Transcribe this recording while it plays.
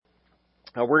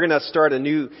We're going to start a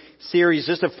new series,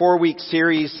 just a 4-week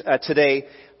series today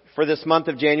for this month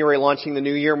of January, launching the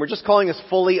new year. And we're just calling this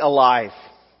Fully Alive.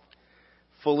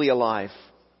 Fully Alive.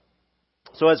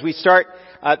 So as we start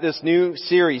this new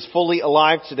series, Fully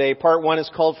Alive today, part 1 is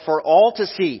called For All to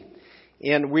See.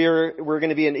 And we're going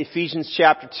to be in Ephesians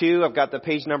chapter 2. I've got the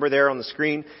page number there on the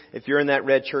screen if you're in that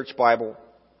red church Bible.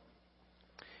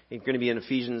 You're going to be in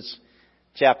Ephesians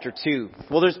chapter 2.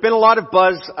 Well, there's been a lot of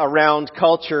buzz around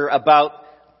culture about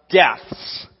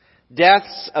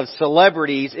deaths of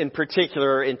celebrities in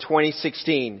particular in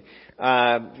 2016.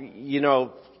 I don't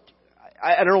know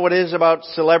what it is about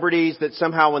celebrities that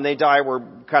somehow when they die we're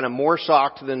kind of more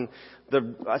shocked than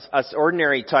us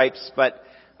ordinary types, but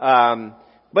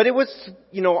it was,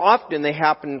 often they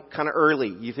happen kind of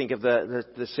early. You think of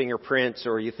the singer Prince,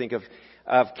 or you think of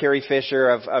Carrie Fisher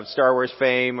of Star Wars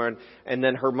fame, and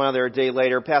then her mother a day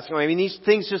later passing away. I mean, these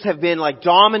things just have been like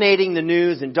dominating the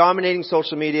news and dominating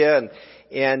social media,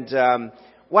 and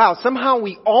wow, somehow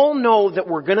we all know that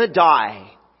we're gonna die,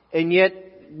 and yet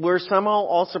we're somehow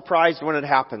all surprised when it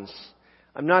happens.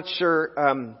 I'm not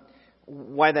sure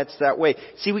why that's that way.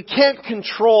 See, we can't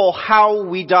control how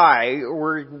we die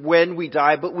or when we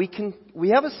die, but we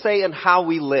have a say in how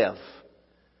we live.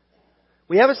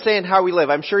 We have a say in how we live.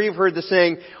 I'm sure you've heard the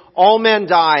saying, all men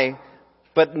die,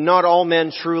 but not all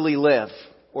men truly live.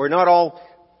 Or not all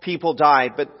people die,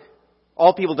 but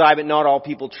not all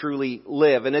people truly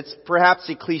live. And it's perhaps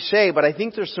a cliche, but I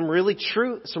think there's some real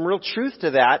truth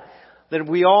to that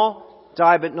we all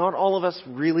die, but not all of us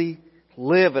really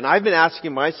live. And I've been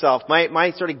asking myself,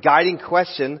 my sort of guiding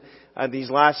question these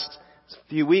last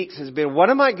few weeks has been, what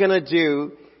am I going to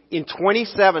do in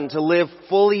 27 to live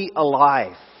fully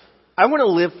alive? I want to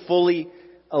live fully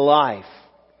alive.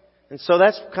 And so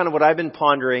that's kind of what I've been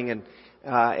pondering, and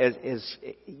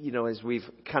as we've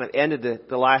kind of ended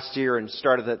the last year and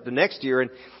started the next year.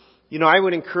 And I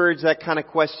would encourage that kind of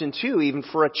question too, even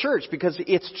for a church, because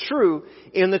it's true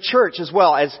in the church as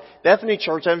well. As Bethany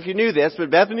Church, I don't know if you knew this,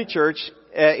 but Bethany Church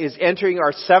is entering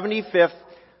our 75th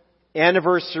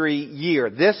anniversary year.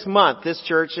 This month, this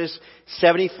church is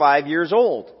 75 years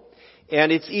old.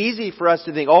 And it's easy for us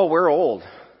to think, oh, we're old.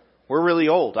 We're really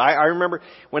old. I remember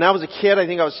when I was a kid, I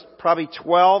think I was probably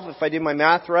 12, if I did my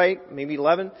math right, maybe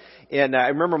 11. And I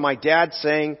remember my dad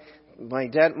saying,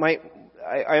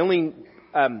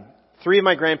 three of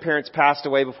my grandparents passed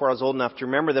away before I was old enough to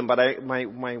remember them, but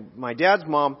my dad's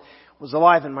mom was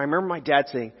alive, and I remember my dad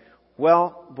saying,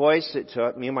 well, boys,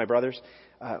 to me and my brothers,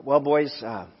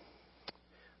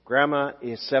 Grandma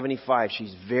is 75.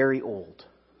 She's very old.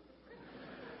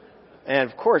 And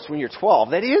of course, when you're 12,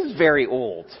 that is very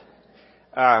old.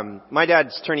 My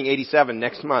dad's turning 87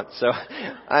 next month, so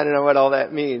I don't know what all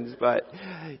that means, but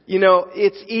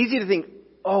it's easy to think,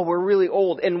 oh, we're really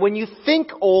old. And when you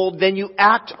think old, then you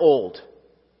act old,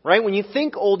 right? When you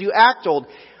think old, you act old.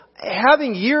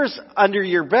 Having years under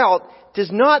your belt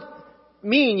does not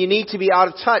mean you need to be out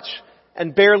of touch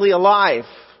and barely alive,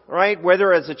 right?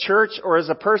 Whether as a church or as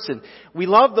a person. We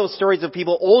love those stories of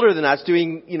people older than us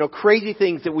doing, crazy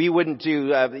things that we wouldn't do,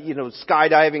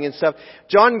 skydiving and stuff.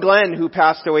 John Glenn, who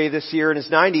passed away this year in his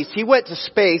 90s, he went to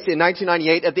space in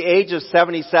 1998 at the age of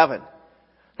 77.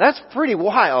 That's pretty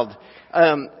wild.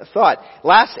 Thought.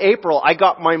 Last April, I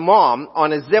got my mom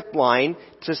on a zip line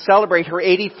to celebrate her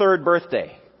 83rd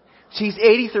birthday. She's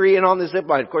 83 and on the zip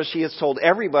line. Of course, she has told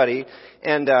everybody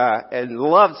and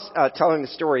loves telling the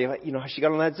story of, how she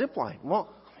got on that zip line. Well,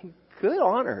 good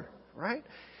on her, right?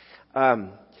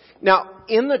 Now,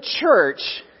 in the church,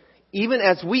 even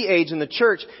as we age in the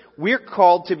church, we're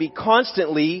called to be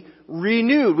constantly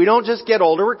renewed. We don't just get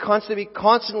older, we're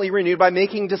constantly renewed by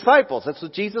making disciples. That's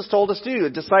what Jesus told us to do. A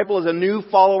disciple is a new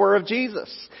follower of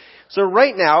Jesus. So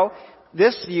right now,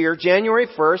 this year, January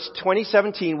 1st,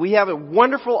 2017, we have a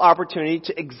wonderful opportunity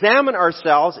to examine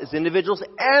ourselves as individuals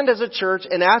and as a church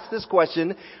and ask this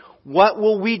question, what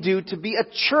will we do to be a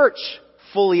church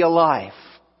fully alive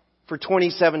for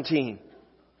 2017?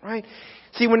 Right?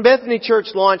 See, when Bethany Church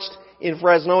launched in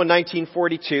Fresno in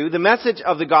 1942, the message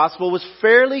of the gospel was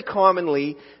fairly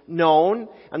commonly known,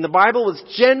 and the Bible was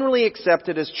generally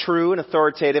accepted as true and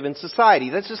authoritative in society.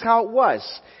 That's just how it was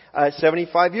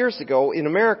 75 years ago in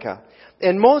America.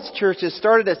 And most churches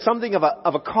started as something of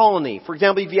a colony. For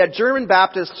example, if you had German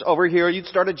Baptists over here, you'd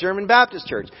start a German Baptist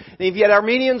church. And if you had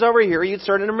Armenians over here, you'd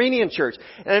start an Armenian church.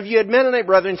 And if you had Mennonite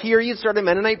brethren here, you'd start a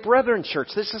Mennonite brethren church.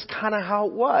 This is kind of how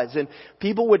it was. And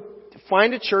people would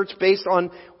find a church based on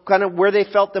kind of where they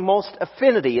felt the most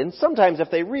affinity. And sometimes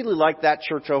if they really liked that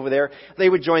church over there, they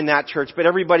would join that church. But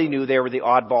everybody knew they were the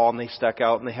oddball and they stuck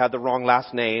out and they had the wrong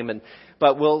last name.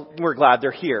 But we're glad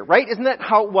they're here, right? Isn't that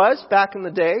how it was back in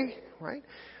the day? right?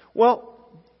 Well,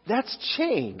 that's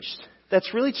changed.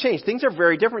 That's really changed. Things are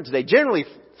very different today. Generally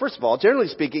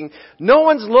speaking, no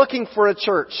one's looking for a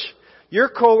church. Your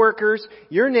coworkers,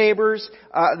 your neighbors,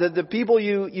 the people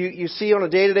you see on a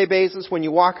day-to-day basis when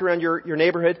you walk around your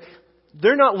neighborhood,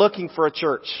 they're not looking for a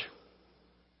church.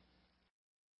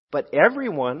 But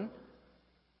everyone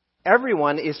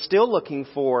is still looking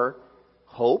for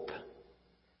hope,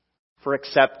 for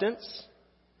acceptance,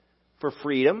 for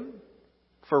freedom,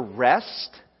 for rest,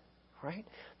 right?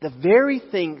 The very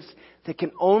things that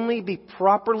can only be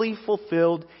properly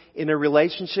fulfilled in a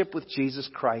relationship with Jesus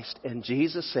Christ. And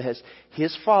Jesus says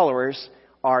His followers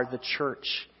are the church.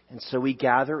 And so we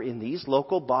gather in these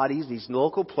local bodies, these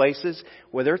local places,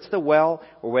 whether it's the Well,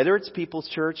 or whether it's People's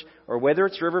Church, or whether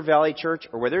it's River Valley Church,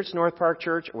 or whether it's North Park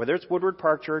Church, or whether it's Woodward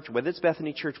Park Church, or whether it's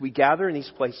Bethany Church. We gather in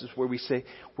these places where we say,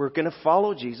 we're going to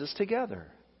follow Jesus together.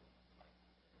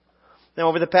 Now,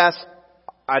 over the past,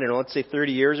 let's say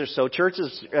 30 years or so,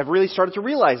 churches have really started to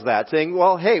realize that, saying,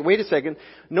 well, hey, wait a second.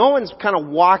 No one's kind of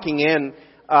walking in,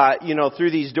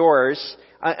 through these doors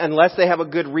unless they have a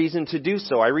good reason to do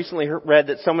so. I recently read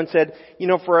that someone said,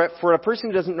 for a person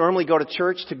who doesn't normally go to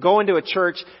church, to go into a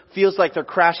church feels like they're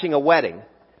crashing a wedding.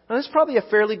 Now, that's probably a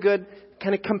fairly good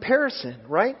kind of comparison,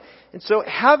 right? And so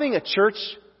having a church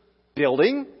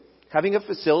building, having a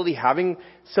facility, having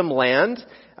some land,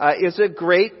 is a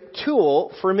great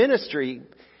tool for ministry.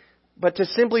 But to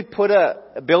simply put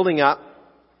a building up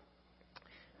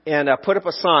and put up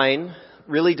a sign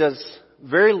really does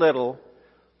very little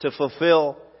to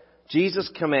fulfill Jesus'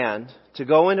 command to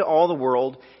go into all the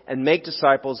world and make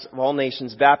disciples of all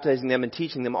nations, baptizing them and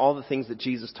teaching them all the things that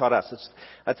Jesus taught us.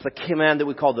 That's the command that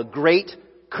we call the Great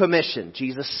Commission.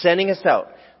 Jesus sending us out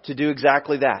to do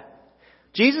exactly that.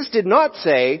 Jesus did not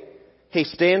say, hey,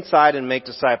 stay inside and make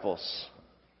disciples.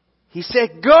 He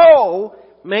said, go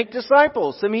make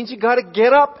disciples. That means you got to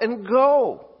get up and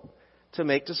go to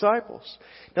make disciples.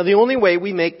 Now, the only way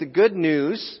we make the good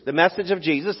news, the message of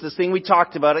Jesus, this thing we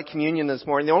talked about at communion this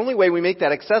morning, the only way we make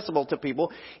that accessible to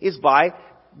people is by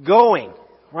going,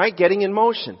 right? Getting in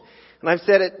motion. And I've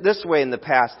said it this way in the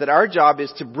past, that our job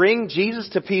is to bring Jesus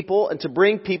to people and to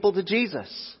bring people to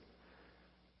Jesus.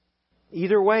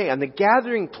 Either way. And the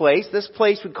gathering place, this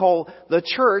place we call the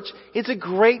church, it's a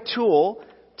great tool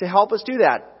to help us do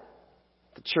that.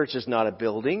 The church is not a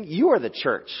building. You are the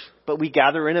church. But we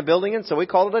gather in a building, and so we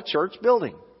call it a church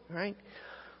building, right?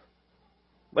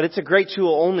 But it's a great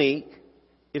tool only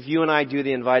if you and I do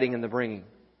the inviting and the bringing.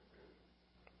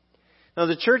 Now,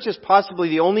 the church is possibly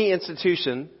the only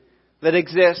institution that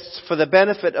exists for the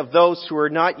benefit of those who are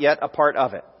not yet a part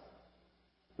of it.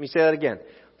 Let me say that again.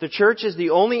 The church is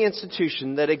the only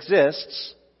institution that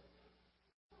exists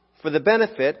for the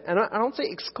benefit, and I don't say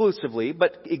exclusively,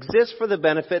 but exists for the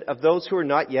benefit of those who are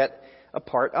not yet a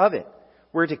part of it.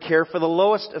 We're to care for the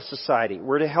lowest of society.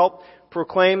 We're to help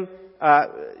proclaim,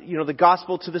 the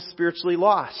gospel to the spiritually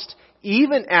lost.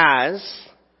 Even as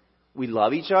we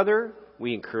love each other,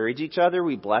 we encourage each other,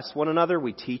 we bless one another,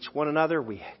 we teach one another,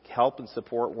 we help and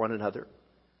support one another.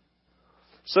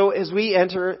 So as we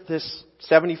enter this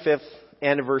 75th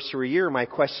anniversary year, my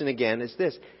question again is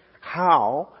this: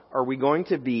 how are we going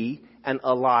to be an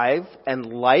alive and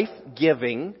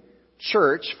life-giving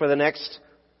church for the next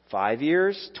 5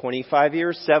 years, 25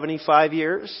 years, 75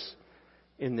 years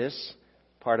in this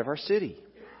part of our city?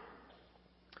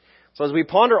 So as we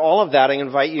ponder all of that, I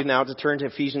invite you now to turn to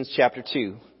Ephesians chapter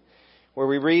 2, where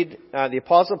we read the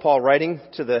Apostle Paul writing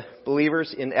to the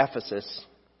believers in Ephesus.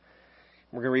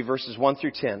 We're going to read verses 1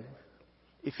 through 10.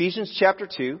 Ephesians chapter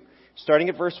 2, starting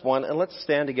at verse 1, and let's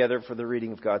stand together for the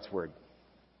reading of God's Word.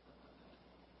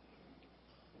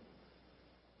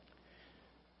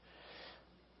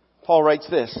 Paul writes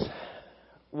this: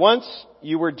 once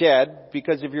you were dead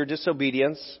because of your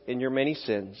disobedience and your many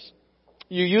sins.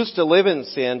 You used to live in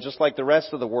sin just like the rest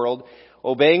of the world,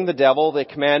 obeying the devil, the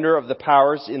commander of the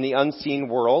powers in the unseen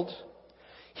world.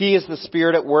 He is the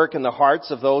spirit at work in the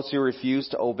hearts of those who refuse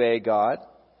to obey God.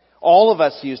 All of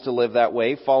us used to live that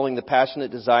way, following the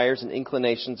passionate desires and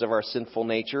inclinations of our sinful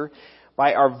nature.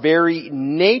 By our very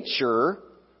nature,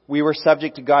 we were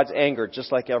subject to God's anger,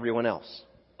 just like everyone else.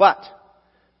 But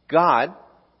God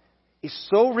is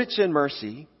so rich in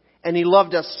mercy, and He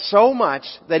loved us so much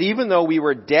that even though we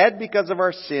were dead because of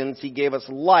our sins, He gave us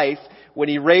life when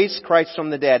He raised Christ from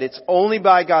the dead. It's only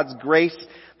by God's grace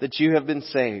that you have been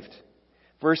saved.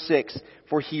 Verse 6,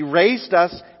 for He raised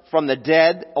us from the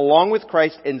dead along with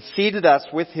Christ and seated us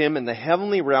with Him in the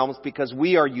heavenly realms because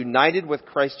we are united with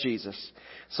Christ Jesus.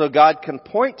 So God can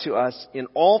point to us in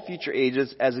all future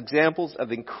ages as examples of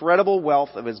the incredible wealth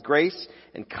of His grace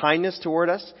and kindness toward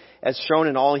us, as shown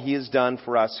in all He has done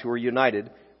for us who are united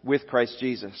with Christ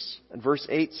Jesus. And verse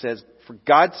 8 says, for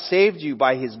God saved you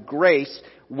by His grace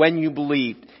when you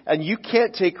believed. And you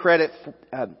can't take credit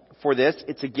for this.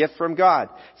 It's a gift from God.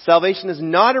 Salvation is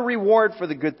not a reward for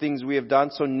the good things we have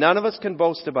done, so none of us can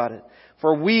boast about it.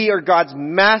 For we are God's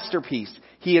masterpiece.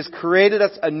 He has created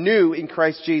us anew in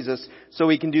Christ Jesus so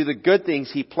we can do the good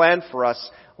things He planned for us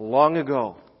long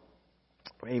ago.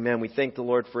 Amen. We thank the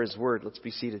Lord for His word. Let's be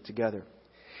seated together.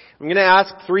 I'm going to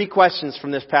ask 3 questions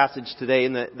from this passage today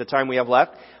in the time we have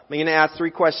left. I'm going to ask 3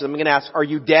 questions. I'm going to ask, are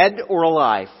you dead or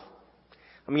alive?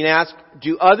 I'm going to ask,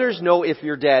 do others know if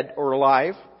you're dead or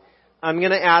alive? I'm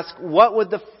going to ask, what would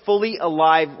the fully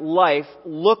alive life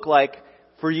look like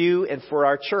for you and for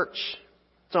our church?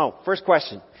 So, first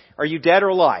question, are you dead or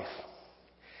alive?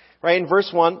 Right, in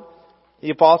verse 1, the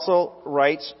apostle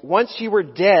writes, once you were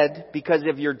dead because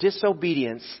of your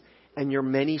disobedience and your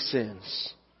many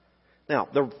sins. Now,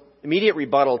 the immediate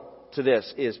rebuttal to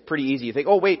this is pretty easy. You think,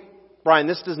 oh wait, Brian,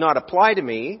 this does not apply to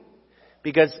me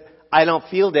because I don't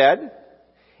feel dead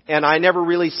and I never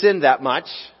really sinned that much.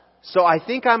 So I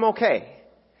think I'm okay.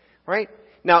 Right?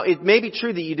 Now, it may be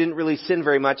true that you didn't really sin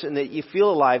very much and that you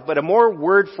feel alive, but a more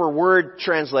word-for-word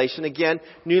translation, again,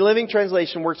 New Living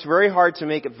Translation works very hard to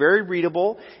make it very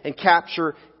readable and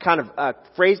capture kind of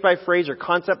phrase by phrase or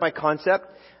concept by concept.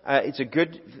 It's a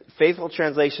good, faithful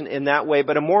translation in that way,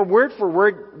 but a more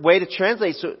word-for-word way to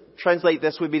translate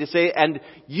this would be to say, and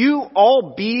you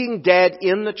all being dead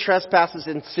in the trespasses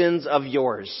and sins of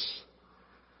yours.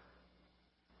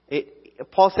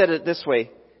 Paul said it this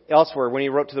way elsewhere when he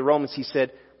wrote to the Romans. He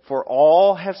said, for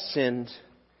all have sinned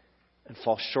and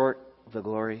fall short of the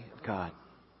glory of God.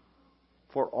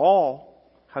 For all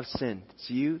have sinned. It's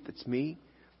you, that's me.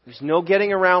 There's no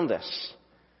getting around this.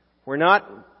 We're not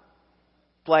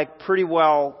pretty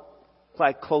well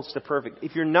close to perfect.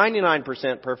 If you're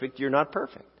 99% perfect, you're not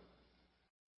perfect.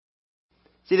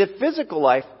 See, the physical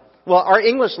life, well, our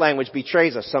English language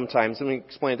betrays us sometimes. Let me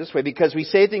explain it this way. Because we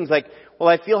say things like, well,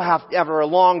 I feel after a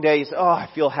long day, I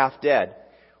feel half dead.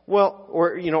 Well,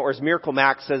 or as Miracle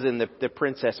Max says in the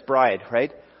Princess Bride,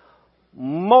 right?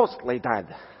 Mostly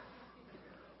dead.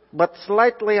 But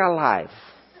slightly alive.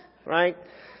 Right?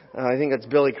 I think that's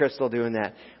Billy Crystal doing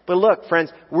that. But look,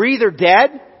 friends, we're either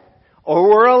dead or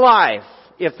we're alive.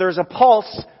 If there's a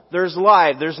pulse, there's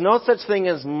life. There's no such thing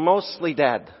as mostly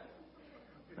dead.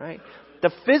 Right?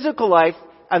 The physical life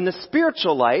and the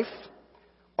spiritual life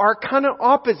are kind of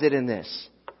opposite in this.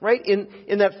 Right?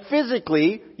 In that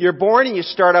physically, you're born and you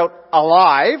start out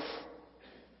alive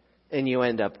and you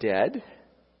end up dead.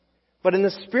 But in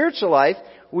the spiritual life,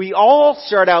 we all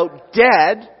start out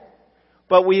dead,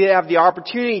 but we have the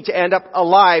opportunity to end up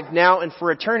alive now and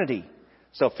for eternity.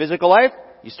 So physical life,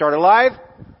 you start alive,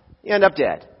 you end up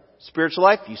dead. Spiritual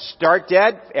life, you start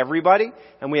dead, everybody,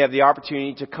 and we have the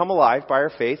opportunity to come alive by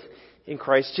our faith in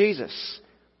Christ Jesus.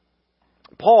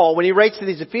 Paul, when he writes to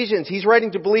these Ephesians, he's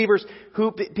writing to believers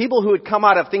people who had come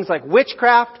out of things like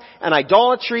witchcraft and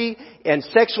idolatry and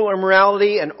sexual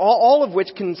immorality, and all of which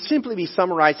can simply be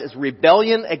summarized as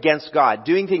rebellion against God.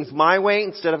 Doing things my way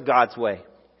instead of God's way.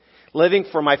 Living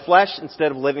for my flesh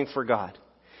instead of living for God.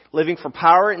 Living for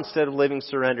power instead of living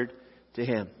surrendered to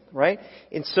Him. Right?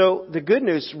 And so the good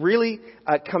news really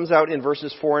comes out in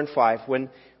verses 4 and 5 when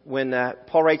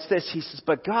Paul writes this. He says,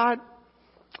 but God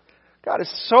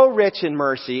is so rich in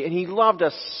mercy, and He loved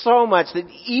us so much that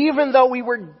even though we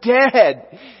were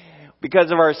dead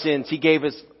because of our sins, He gave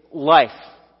us life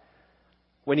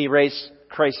when He raised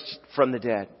Christ from the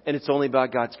dead. And it's only by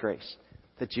God's grace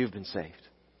that you've been saved.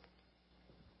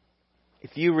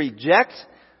 If you reject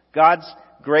God's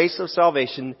grace of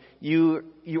salvation, you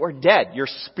are dead. You're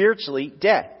spiritually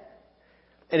dead.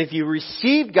 And if you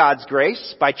receive God's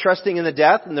grace by trusting in the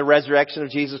death and the resurrection of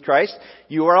Jesus Christ,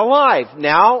 you are alive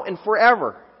now and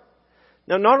forever.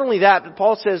 Now, not only that, but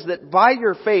Paul says that by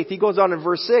your faith, he goes on in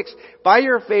verse 6, by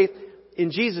your faith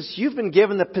in Jesus, you've been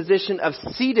given the position of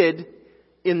seated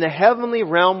in the heavenly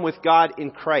realm with God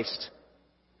in Christ.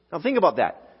 Now think about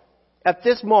that. At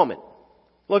this moment,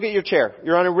 look at your chair.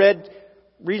 You're on a red,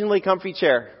 reasonably comfy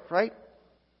chair, right?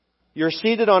 You're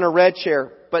seated on a red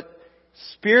chair, but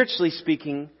spiritually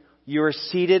speaking, you are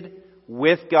seated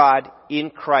with God in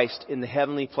Christ in the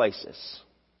heavenly places.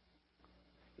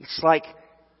 It's like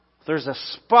there's a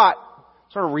spot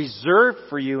sort of reserved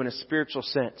for you in a spiritual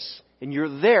sense. And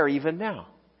you're there even now.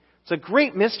 It's a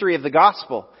great mystery of the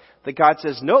gospel that God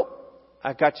says, nope,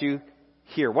 I've got you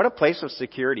here. What a place of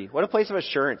security. What a place of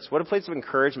assurance. What a place of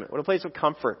encouragement. What a place of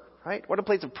comfort, right? What a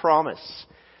place of promise.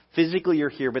 Physically you're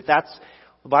here, but the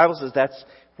Bible says that's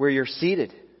where you're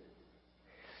seated.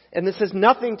 And this has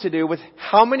nothing to do with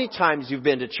how many times you've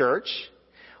been to church,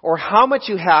 or how much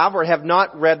you have or have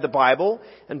not read the Bible.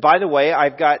 And by the way,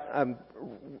 I've got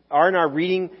R&R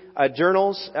reading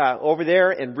journals over there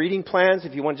and reading plans.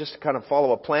 If you want just to kind of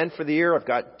follow a plan for the year, I've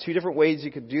got 2 different ways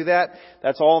you could do that.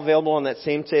 That's all available on that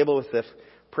same table with the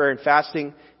prayer and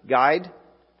fasting guide.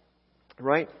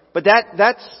 Right? But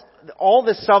that's all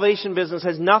this salvation business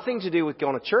has nothing to do with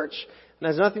going to church. It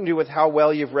has nothing to do with how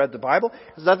well you've read the Bible.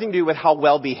 It has nothing to do with how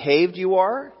well behaved you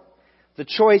are. The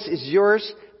choice is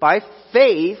yours by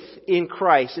faith in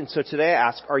Christ. And so today I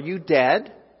ask, are you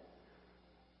dead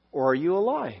or are you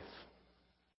alive?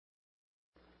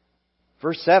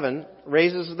 Verse 7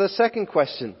 raises the second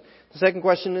question. The second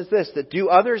question is this, that do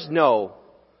others know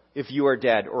if you are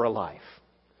dead or alive?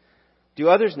 Do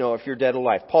others know if you're dead or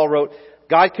alive? Paul wrote,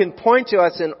 God can point to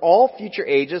us in all future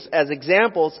ages as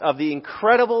examples of the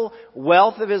incredible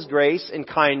wealth of His grace and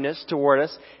kindness toward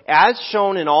us, as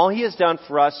shown in all He has done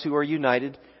for us who are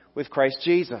united with Christ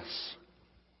Jesus.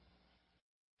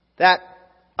 That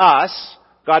us,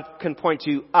 God can point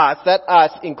to us, that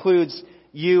us includes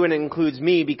you and it includes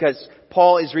me, because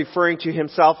Paul is referring to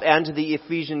himself and to the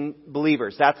Ephesian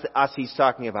believers. That's the us he's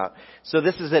talking about. So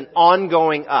this is an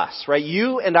ongoing us, right?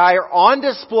 You and I are on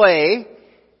display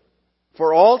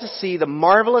for all to see the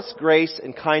marvelous grace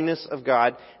and kindness of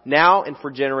God now and for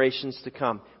generations to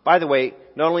come. By the way,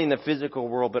 not only in the physical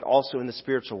world, but also in the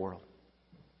spiritual world.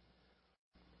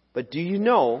 But do you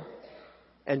know,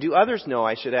 and do others know,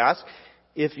 I should ask,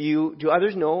 do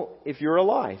others know if you're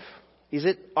alive? Is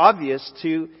it obvious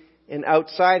to an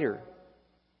outsider?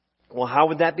 Well, how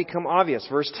would that become obvious?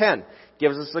 Verse 10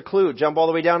 gives us the clue. Jump all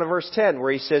the way down to verse 10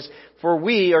 where he says, for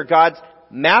we are God's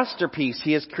masterpiece.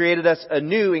 He has created us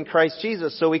anew in Christ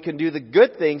Jesus so we can do the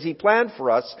good things He planned for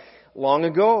us long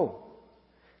ago.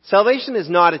 Salvation is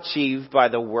not achieved by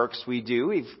the works we do.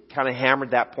 We've kind of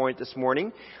hammered that point this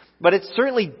morning. But it's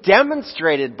certainly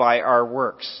demonstrated by our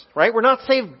works, right? We're not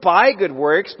saved by good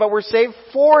works, but we're saved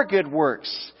for good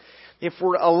works. If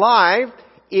we're alive,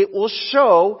 it will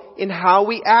show in how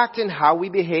we act and how we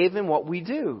behave and what we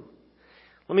do.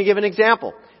 Let me give an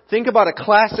example. Think about a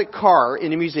classic car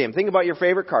in a museum. Think about your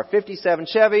favorite car. 57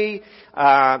 Chevy,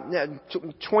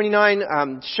 29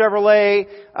 Chevrolet,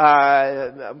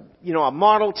 a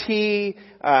Model T,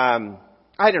 I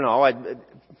don't know,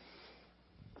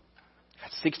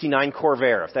 69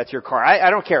 Corvair, if that's your car. I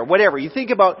don't care. Whatever. You think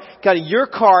about kind of your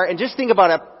car and just think about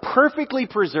it perfectly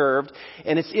preserved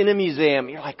and it's in a museum.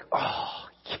 You're like, oh,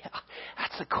 yeah,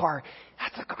 that's the car.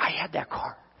 I had that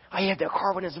car. I had that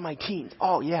car when I was in my teens.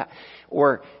 Oh, yeah.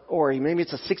 Or maybe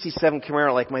it's a 67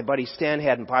 Camaro like my buddy Stan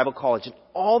had in Bible college. And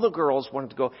all the girls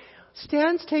wanted to go,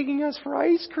 Stan's taking us for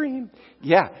ice cream.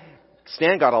 Yeah.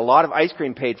 Stan got a lot of ice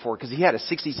cream paid for because he had a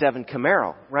 67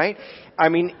 Camaro, right? I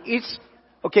mean, it's,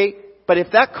 okay, but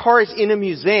if that car is in a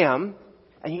museum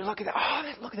and you look at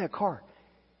that, look at that car.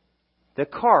 The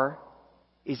car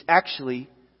is actually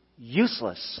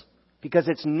useless. Because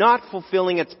it's not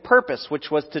fulfilling its purpose,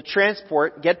 which was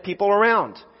to get people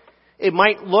around. It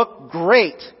might look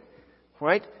great,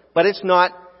 right? But it's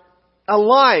not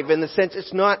alive in the sense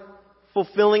it's not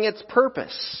fulfilling its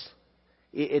purpose.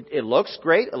 It looks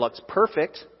great, it looks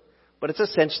perfect, but it's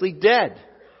essentially dead.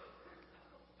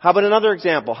 How about another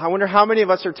example? I wonder how many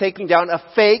of us are taking down a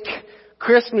fake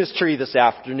Christmas tree this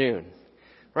afternoon,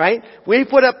 right? We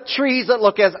put up trees that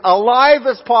look as alive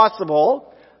as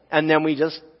possible, and then we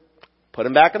just put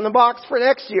them back in the box for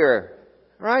next year,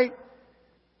 right?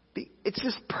 It's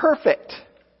just perfect.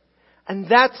 And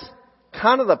that's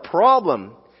kind of the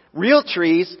problem. Real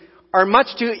trees are much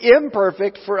too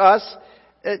imperfect for us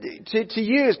to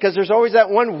use, because there's always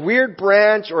that one weird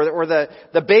branch, or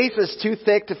the base is too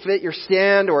thick to fit your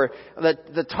stand, or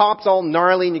the top's all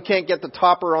gnarly and you can't get the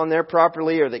topper on there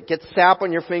properly, or that gets sap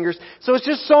on your fingers. So it's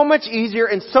just so much easier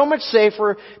and so much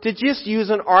safer to just use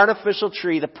an artificial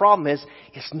tree. The problem is,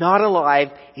 it's not alive,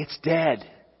 it's dead.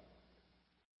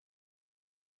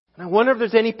 And I wonder if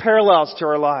there's any parallels to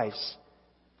our lives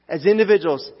as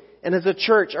individuals and as a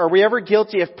church. Are we ever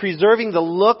guilty of preserving the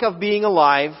look of being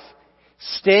alive,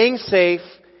 staying safe,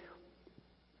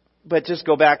 but just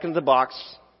go back into the box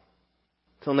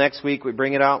till next week? We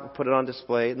bring it out and put it on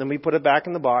display, and then we put it back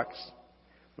in the box.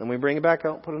 Then we bring it back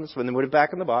out, put it on display, and then put it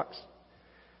back in the box.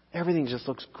 Everything just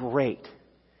looks great.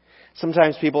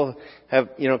 Sometimes people have,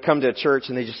 come to a church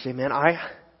and they just say, man,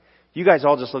 you guys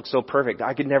all just look so perfect.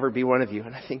 I could never be one of you.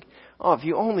 And I think, oh, if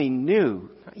you only knew.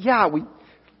 Yeah,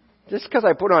 Just because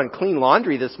I put on clean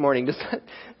laundry this morning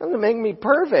doesn't make me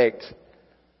perfect.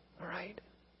 All right.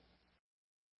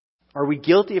 Are we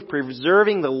guilty of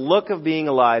preserving the look of being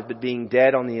alive but being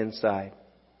dead on the inside?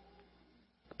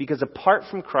 Because apart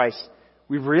from Christ,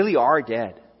 we really are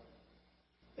dead.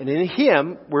 And in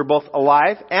Him, we're both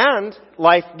alive and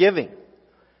life-giving.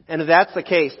 And if that's the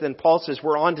case, then Paul says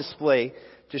we're on display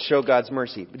to show God's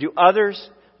mercy. But do others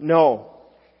know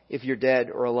if you're dead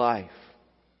or alive?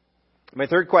 My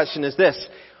third question is this.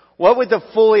 What would the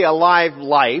fully alive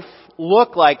life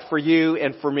look like for you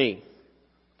and for me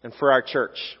and for our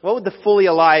church? What would the fully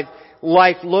alive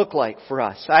life look like for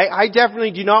us? I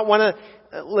definitely do not want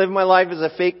to live my life as a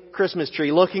fake Christmas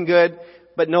tree, looking good,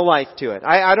 but no life to it.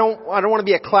 I don't want to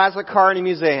be a classic car in a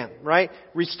museum, right?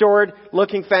 Restored,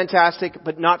 looking fantastic,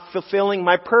 but not fulfilling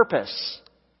my purpose.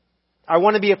 I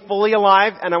want to be fully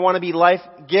alive and I want to be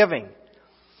life-giving.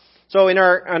 So in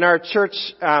our church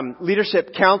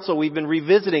leadership council, we've been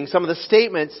revisiting some of the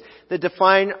statements that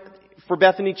define for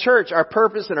Bethany Church our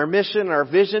purpose and our mission and our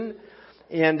vision.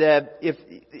 And if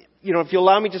you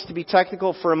allow me just to be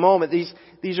technical for a moment,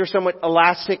 these are somewhat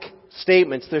elastic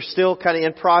statements. They're still kind of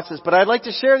in process, but I'd like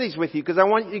to share these with you because I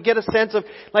want you to get a sense of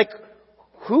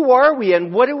who are we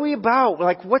and what are we about?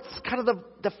 What's kind of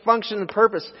the function and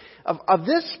purpose of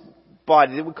this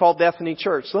body that we call Bethany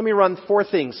Church. So let me run 4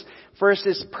 things. First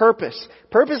is purpose.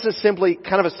 Purpose is simply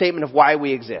kind of a statement of why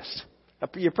we exist.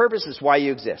 Your purpose is why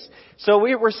you exist. So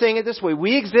we're saying it this way.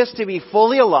 We exist to be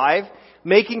fully alive,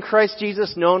 making Christ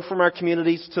Jesus known from our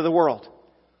communities to the world.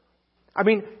 I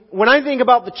mean, when I think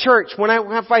about the church,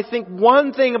 if I think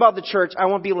one thing about the church, I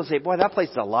want people to say, boy, that place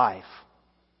is alive.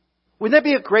 Wouldn't that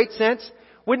be a great sense?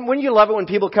 Wouldn't you love it when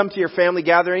people come to your family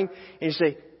gathering and you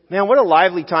say, man, what a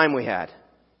lively time we had?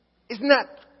 Doesn't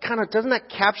that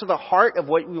capture the heart of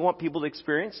what we want people to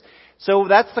experience? So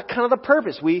that's the kind of the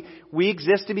purpose. We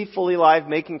exist to be fully alive,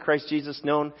 making Christ Jesus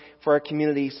known for our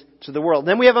communities to the world.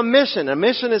 Then we have a mission. A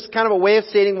mission is kind of a way of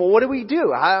stating, well, what do we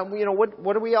do?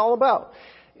 What are we all about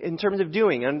in terms of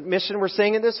doing? And mission, we're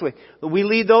saying it this way. We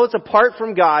lead those apart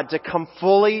from God to come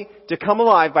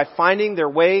alive by finding their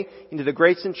way into the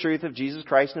grace and truth of Jesus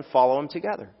Christ and follow Him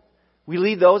together. We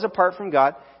lead those apart from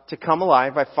God to come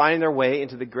alive by finding their way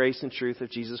into the grace and truth of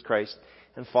Jesus Christ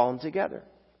and follow Him together.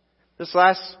 This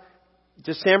last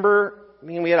December,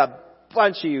 we had a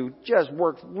bunch of you just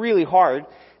worked really hard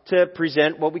to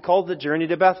present what we call the Journey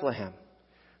to Bethlehem.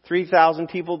 3,000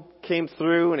 people came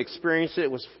through and experienced it.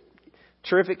 It was a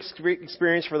terrific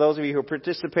experience for those of you who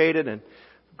participated and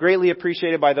greatly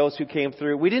appreciated by those who came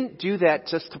through. We didn't do that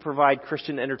just to provide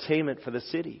Christian entertainment for the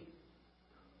city.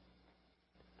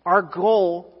 Our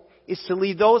goal is to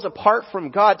lead those apart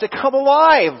from God to come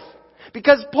alive.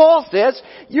 Because Paul says,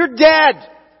 you're dead.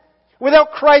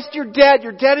 Without Christ, you're dead.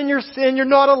 You're dead in your sin. You're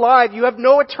not alive. You have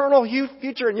no eternal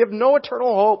future and you have no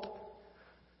eternal hope.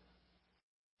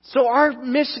 So our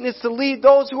mission is to lead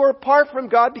those who are apart from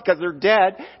God because they're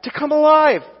dead to come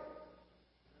alive.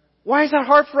 Why is that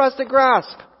hard for us to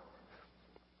grasp?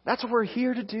 That's what we're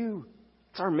here to do.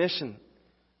 It's our mission.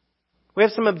 We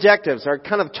have some objectives, our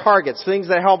kind of targets, things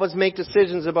that help us make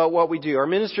decisions about what we do. Our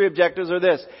ministry objectives are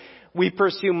this. We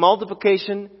pursue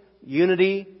multiplication,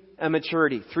 unity, and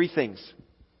maturity. 3 things.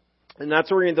 And that's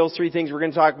those 3 things. We're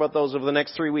going to talk about those over the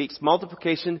next 3 weeks.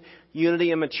 Multiplication,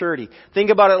 unity, and maturity. Think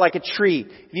about it like a tree.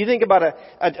 If you think about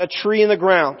a tree in the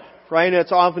ground, right?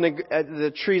 It's often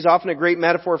the tree is often a great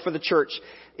metaphor for the church.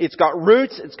 It's got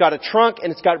roots, it's got a trunk,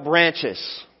 and it's got branches.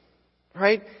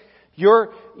 Right? The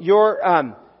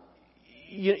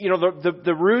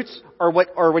roots are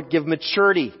what give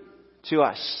maturity to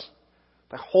us.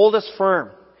 They hold us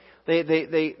firm. They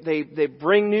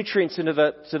bring nutrients into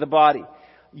the body.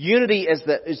 Unity is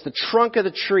the trunk of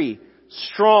the tree,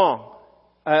 strong.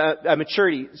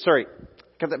 Maturity is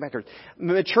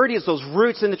those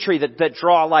roots in the tree that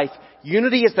draw life.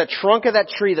 Unity is the trunk of that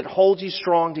tree that holds you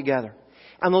strong together.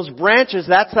 And those branches,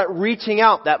 that's that reaching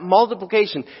out, that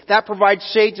multiplication, that provides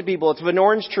shade to people. It's an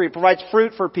orange tree, it provides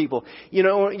fruit for people.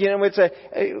 If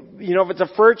it's a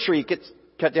fir tree, it gets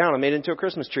cut down and made into a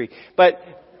Christmas tree. But,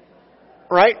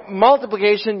 right?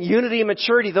 Multiplication, unity, and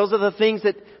maturity, those are the things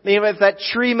that, that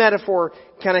tree metaphor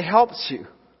kind of helps you.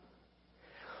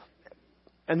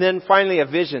 And then finally, a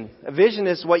vision. A vision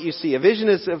is what you see. A vision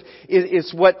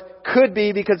is what could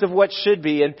be because of what should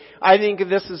be. And I think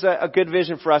this is a good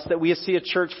vision for us, that we see a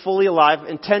church fully alive,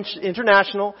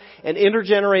 international and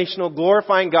intergenerational,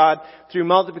 glorifying God through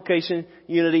multiplication,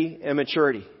 unity, and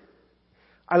maturity.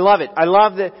 I love it. I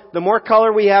love that the more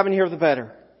color we have in here, the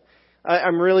better.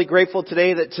 I'm really grateful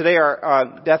today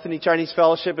our Bethany Chinese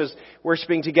Fellowship is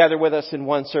worshiping together with us in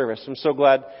one service. I'm so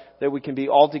glad that we can be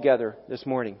all together this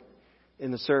morning.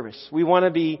 in the service. We want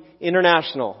to be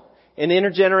international and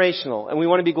intergenerational, and we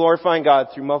want to be glorifying God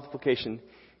through multiplication,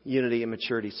 unity, and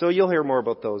maturity. So you'll hear more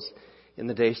about those in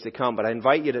the days to come, but I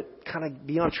invite you to kind of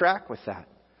be on track with that.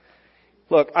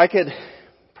 Look, I could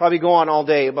probably go on all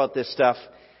day about this stuff,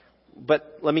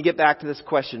 but let me get back to this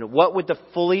question. What would the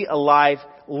fully alive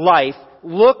life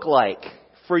look like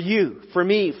for you, for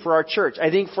me, for our church? I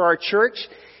think for our church,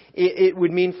 it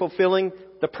would mean fulfilling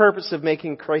the purpose of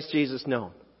making Christ Jesus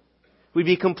known. We'd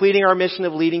be completing our mission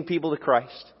of leading people to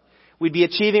Christ. We'd be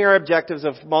achieving our objectives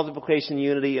of multiplication,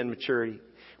 unity, and maturity.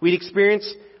 We'd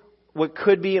experience what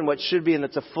could be and what should be, and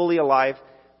that's a fully alive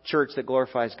church that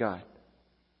glorifies God.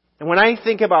 And when I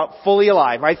think about fully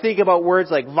alive, I think about words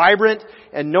like vibrant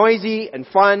and noisy and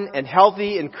fun and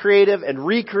healthy and creative and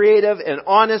recreative and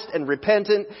honest and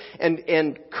repentant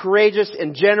and courageous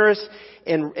and generous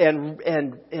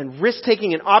and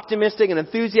risk-taking and optimistic and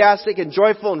enthusiastic and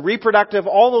joyful and reproductive.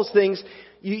 All those things,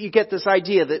 you get this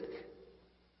idea that,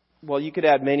 well, you could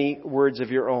add many words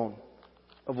of your own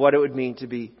of what it would mean to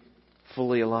be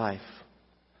fully alive.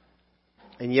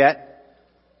 And yet,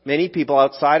 many people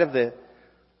outside of the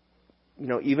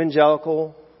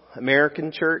evangelical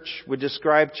American church would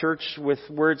describe church with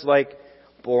words like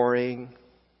boring,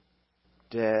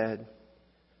 dead,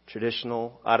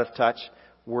 traditional, out of touch,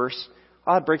 worse.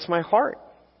 It breaks my heart.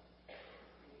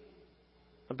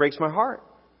 It breaks my heart.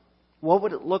 What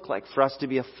would it look like for us to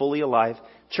be a fully alive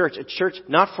church? A church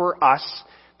not for us,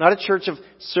 not a church of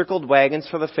circled wagons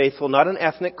for the faithful, not an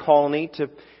ethnic colony to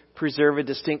preserve a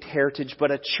distinct heritage, but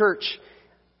a church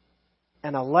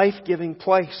and a life-giving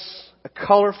place. A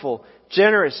colorful,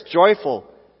 generous, joyful,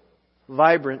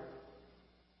 vibrant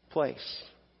place.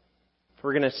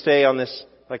 We're going to stay on this,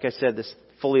 like I said, this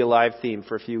fully alive theme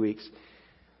for a few weeks.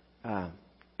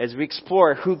 As we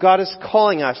explore who God is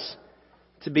calling us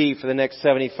to be for the next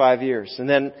 75 years. And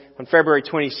then on February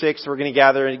 26th, we're going to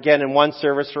gather again in one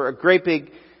service for a great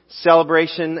big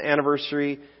celebration,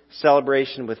 anniversary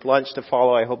celebration with lunch to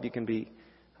follow. I hope you can be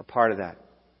a part of that.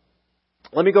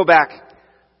 Let me go back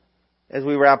as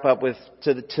we wrap up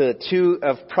to two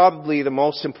of probably the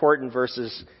most important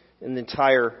verses in the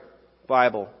entire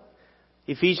Bible.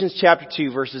 Ephesians chapter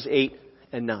 2, verses 8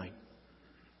 and 9.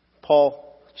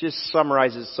 Paul just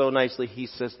summarizes so nicely. He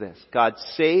says this: God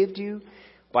saved you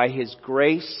by His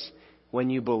grace when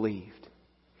you believed.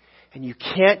 And you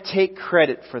can't take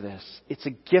credit for this. It's a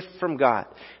gift from God.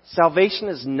 Salvation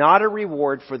is not a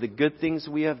reward for the good things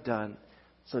we have done,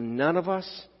 so none of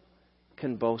us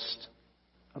can boast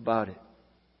about it.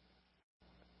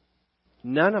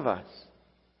 None of us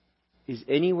is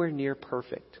anywhere near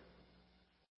perfect.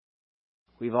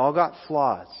 We've all got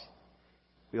flaws.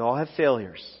 We all have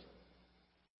failures.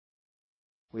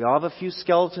 We all have a few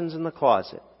skeletons in the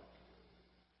closet.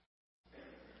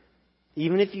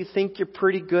 Even if you think you're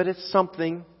pretty good at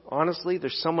something, honestly,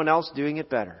 there's someone else doing it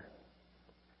better.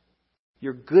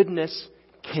 Your goodness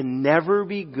can never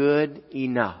be good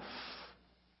enough.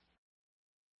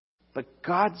 But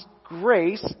God's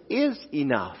grace is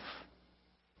enough.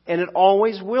 And it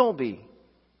always will be.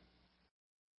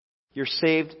 You're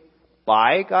saved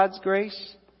by God's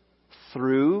grace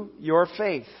through your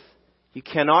faith. You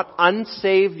cannot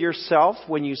unsave yourself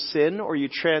when you sin or you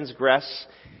transgress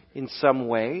in some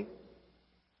way,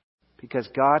 because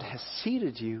God has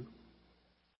seated you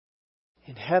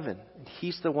in heaven, and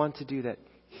He's the one to do that.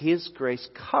 His grace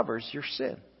covers your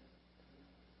sin.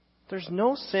 There's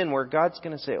no sin where God's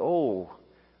going to say, "Oh,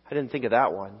 I didn't think of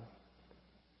that one."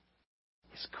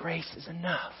 His grace is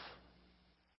enough.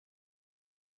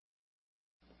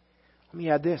 Let me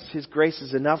add this. His grace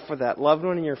is enough for that loved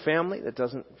one in your family that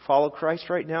doesn't follow Christ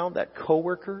right now, that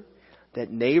coworker, that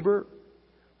neighbor,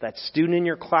 that student in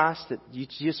your class that you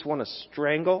just want to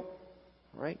strangle.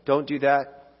 Right? Don't do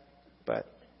that. But,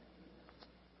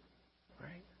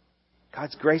 right?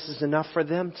 God's grace is enough for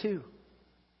them too.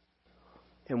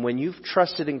 And when you've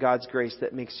trusted in God's grace,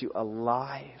 that makes you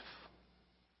alive.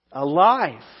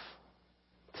 Alive.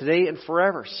 Today and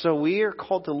forever. So we are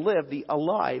called to live the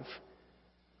alive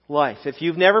life. If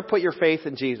you've never put your faith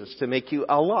in Jesus to make you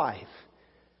alive,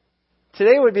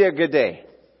 today would be a good day.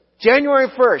 January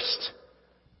 1st,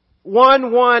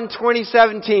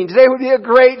 1/1/2017. Today would be a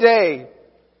great day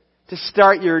to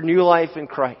start your new life in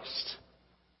Christ.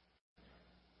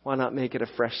 Why not make it a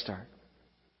fresh start?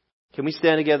 Can we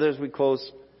stand together as we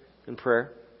close in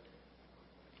prayer?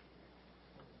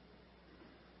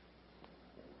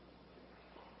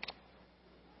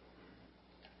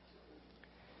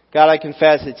 God, I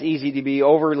confess it's easy to be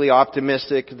overly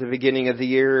optimistic at the beginning of the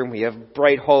year, and we have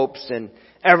bright hopes and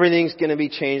everything's going to be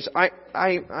changed.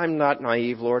 I'm not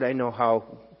naive, Lord. I know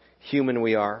how human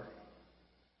we are.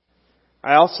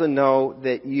 I also know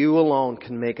that you alone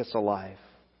can make us alive.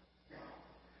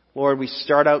 Lord, we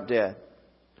start out dead,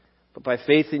 but by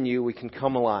faith in you, we can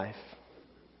come alive.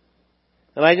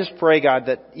 And I just pray, God,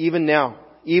 that even now,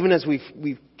 even as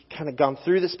we've kind of gone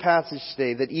through this passage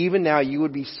today, that even now you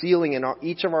would be sealing in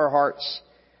each of our hearts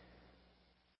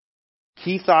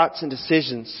key thoughts and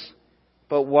decisions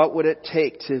about what would it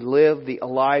take to live the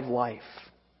alive life.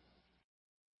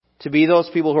 To be those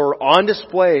people who are on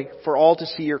display for all to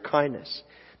see your kindness.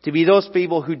 To be those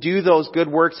people who do those good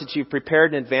works that you've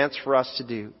prepared in advance for us to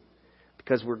do.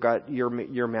 Because we're God,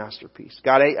 your masterpiece.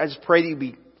 God, I just pray that you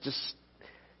be just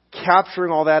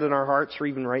capturing all that in our hearts for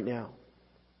even right now.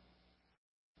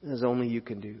 As only you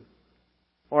can do.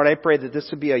 Lord, I pray that this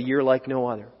would be a year like no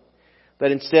other.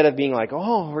 That instead of being like,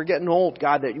 oh, we're getting old,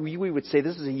 God, that we would say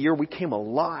this is a year we came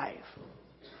alive.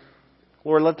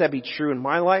 Lord, let that be true in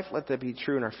my life. Let that be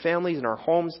true in our families, in our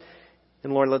homes.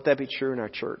 And Lord, let that be true in our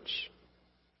church.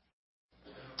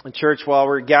 And church, while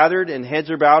we're gathered and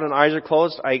heads are bowed and eyes are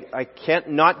closed, I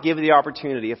can't not give the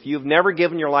opportunity. If you've never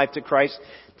given your life to Christ,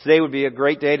 today would be a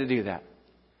great day to do that.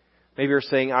 Maybe you're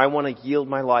saying, I want to yield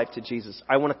my life to Jesus.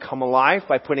 I want to come alive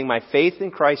by putting my faith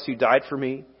in Christ who died for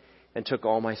me and took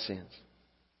all my sins.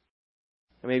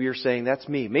 And maybe you're saying, that's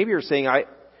me. Maybe you're saying, I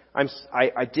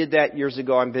did that years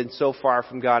ago. I've been so far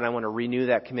from God and I want to renew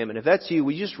that commitment. If that's you,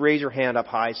 will you just raise your hand up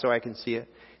high so I can see it?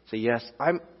 Say, yes,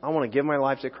 I want to give my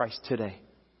life to Christ today.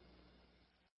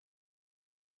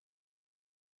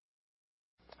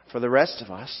 For the rest of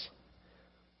us,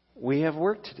 we have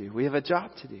work to do. We have a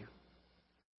job to do.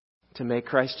 To make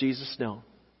Christ Jesus known.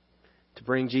 To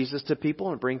bring Jesus to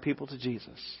people and bring people to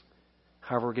Jesus.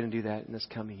 However we're going to do that in this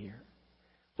coming year.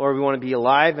 Lord, we want to be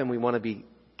alive and we want to be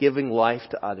giving life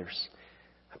to others.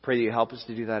 I pray that you help us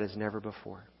to do that as never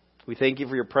before. We thank you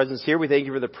for your presence here. We thank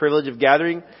you for the privilege of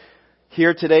gathering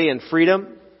here today in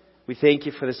freedom. We thank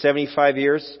you for the 75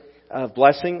 years of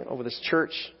blessing over this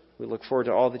church. We look forward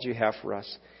to all that you have for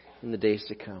us in the days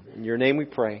to come. In your name we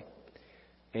pray.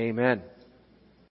 Amen.